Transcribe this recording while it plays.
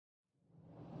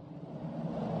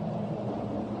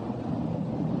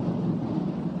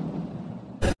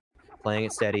playing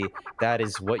it steady. That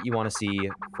is what you want to see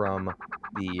from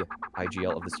the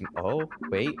IGL of this team. Oh,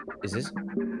 wait, is this...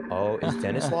 Oh, is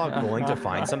dennyslaw going to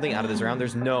find something out of this round?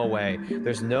 There's no way.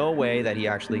 There's no way that he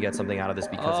actually gets something out of this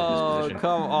because of his position.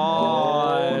 Come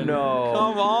on. Oh, no.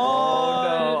 Come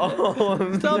on. Oh,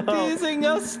 no. Stop teasing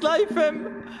us. Knife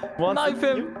him. Knife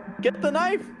him. Get the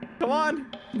knife. Come on.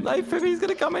 Knife him. He's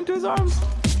going to come into his arms.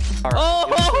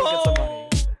 Oh!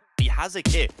 He has a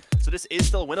kit. So this is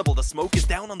still winnable. The smoke is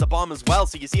down on the bomb as well.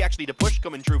 So you see actually the push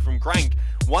coming through from Crank.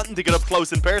 Wanting to get up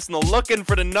close and personal. Looking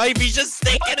for the knife. He's just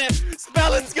sticking it.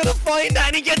 Spellan's going to find that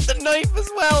and he gets the knife as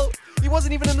well. He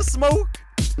wasn't even in the smoke.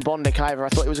 Bondic either. I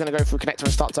thought he was going to go through connector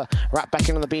and start to wrap back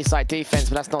in on the B-side defense,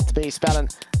 but that's not to be. Spellan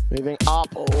moving up,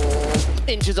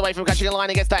 inches away from catching a line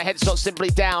and gets that headshot simply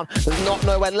down. Does not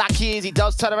know where Lackey is. He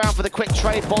does turn around for the quick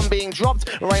trade. Bomb being dropped.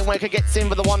 Rainwaker gets in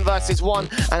for the 1 versus 1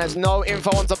 and has no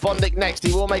info onto Bondic next.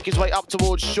 He will make his way up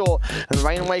towards short and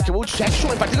Rainwaker will check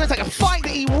short. In fact, he's going to take a fight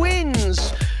that he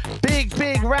wins.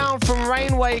 Big round from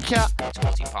Rainwaker.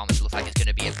 20 farmers looks like it's going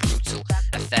to be a brutal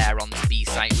affair on the B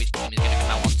site. Which team is going to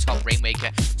come out on top?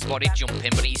 Rainwaker spotted jumping,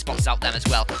 but he spots out them as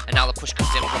well. And now the push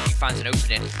comes in. Rocky finds an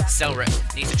opening.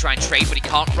 Selrit needs to try and trade, but he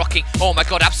can't. Rocky, oh my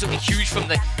god, absolutely huge from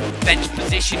the bench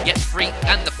position. Gets free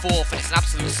and the fourth, and it's an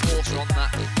absolute slaughter on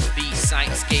that B site.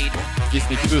 SKADE. Здесь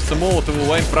накидывается молотом,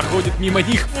 лайн проходит мимо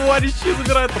них. Товарищи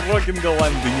забирает Рокинга,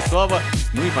 лайн Денислава.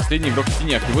 Ну и последний игрок в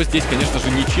тенях. Его здесь, конечно же,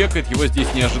 не чекает, его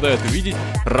здесь не ожидают увидеть.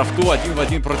 Rafftu 1 в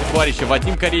 1 против товарища.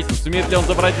 Вадим Корейцев. Сумеет ли он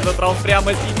забрать этот раунд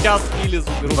прямо сейчас или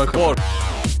заберут скор?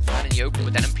 In the open,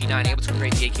 but then MP9 able to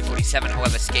create the AK-47.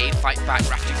 However, SKADE fight back.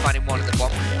 Rafftu finding one at the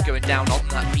bomb, going down on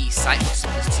that B site. But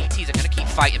some of the CTs are going to keep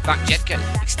fighting back. Jedka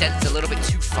extends a little bit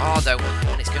too far though,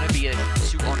 and it's going to be a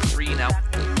 2-on-3 now.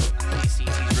 These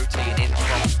CTs rotating in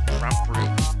from rafftu.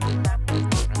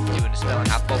 Doing a spell and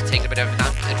have both taken a bit of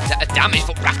damage,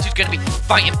 but Rafftu's going to be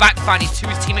fighting back, finding two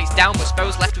of his teammates down, but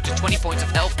Spell's left with just 20 points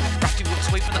of health. Rafftu looks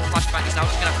away from that flashbang. He's now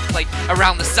just going to have to play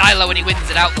around the silo, and he wins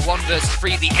it out. The 1 versus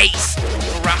 3, the ace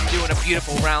for Rafftu, and a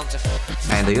beautiful round to...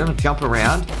 And they're going to jump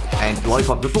around, and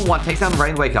Lollipop, just for one, takes down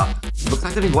Rainwaker. Looks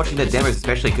like they've been watching their demos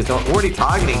especially, because they're already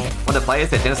targeting one of the players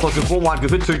there. dennyslaw goes for 1,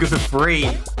 goes for 2, goes for 3.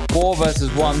 4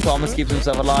 versus 1, Thomas keeps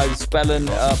himself alive. Spellan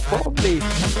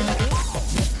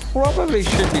probably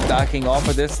should be backing off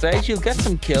at this stage. He'll get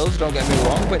some kills, don't get me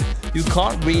wrong, but you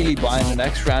can't really buy in the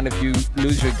next round if you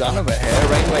lose your gun over here.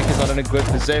 Rainwaker's not in a good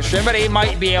position, but he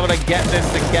might be able to get this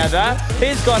together.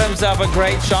 He's got himself a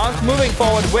great chance. Moving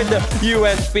forward with the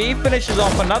USB, finishes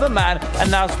off another man, and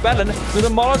now Spellan with a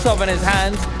Molotov in his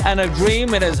hands and a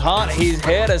dream in his heart. He's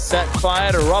here to set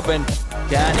fire to Robin.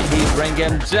 Can he bring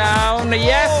him down?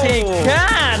 Yes, he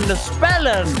can!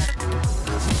 Spellan!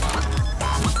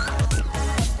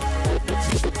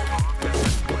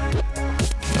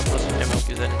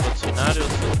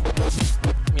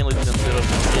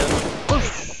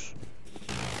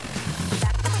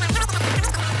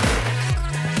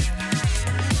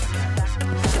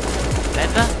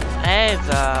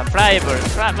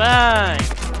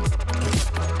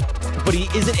 But he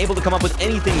isn't able to come up with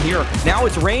anything here. Now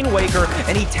it's Rainwaker,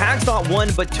 and he tags not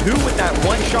 1, but 2 with that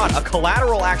 1 shot. A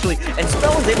collateral, actually. And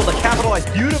Spellan's able to capitalize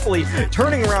beautifully,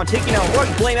 turning around, taking out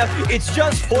Rush Blame F. It's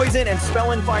just poison, and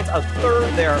Spellan finds a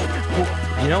 3rd there.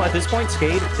 You know, at this point,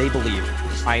 SKADE, they believe.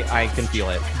 I can feel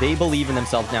it. They believe in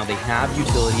themselves now. They have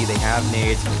utility, they have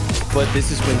nades, but this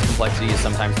is when complexity is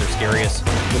sometimes their scariest,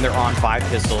 when they're on 5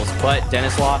 pistols. But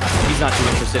dennyslaw, he's not too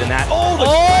interested in that. Oh, the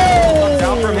comes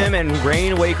out from him, and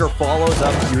Rainwaker follows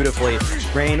up beautifully.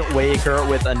 Rainwaker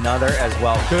with another as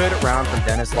well. Good round from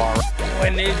dennyslaw.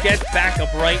 When it gets back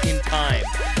up right in time,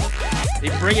 they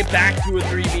bring it back to a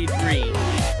 3v3.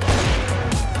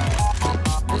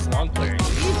 This long player,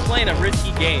 he's playing a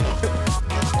risky game.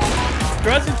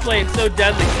 Struz is playing so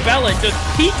deadly. Spellan just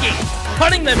peeking,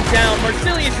 cutting them down.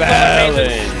 Marsilius is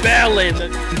amazing. Spellan.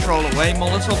 Control away.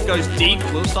 Molotov goes deep.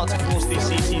 We'll start to force these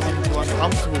CTs into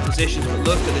uncomfortable positions. But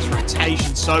look at this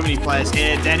rotation. So many players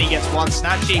here. Denny gets 1.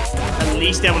 Snatchy at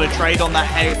least able to trade on that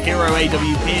hero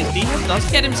AWP. As Deacon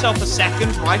does get himself a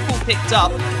 2nd. Rifle picked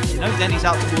up. You know Denny's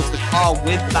out towards the car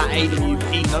with that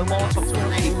AWP. No Molotov to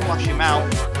really flush him out.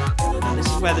 And this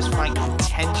is where this flank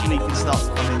potentially can start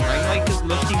to come in. Rainwaker's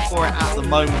looking for it at the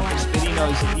moment, but Spitty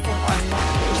knows if he can find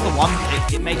just the 1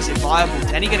 pick, it makes it viable.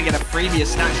 Denny going to get a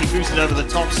previous snatch. He boosted over the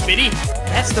top. Spitty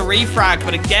gets the refrag,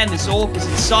 but again, this AWP is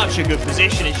in such a good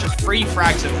position. It's just 3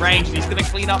 frags at range, and he's going to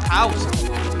clean up house.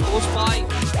 Force by.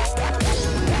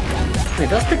 He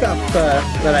does pick up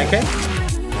that AK.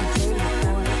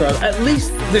 So at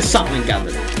least there's something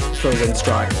gathered for a win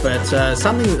strike, but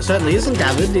something that certainly isn't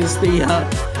gathered is the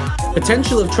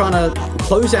potential of trying to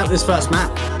close out this first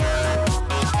map.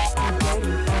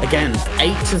 Again,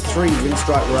 8-3 win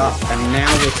strike were up, and now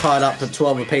we're tied up at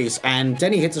 12 apiece. And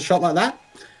Denny hits a shot like that,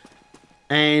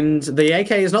 and the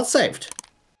AK is not saved.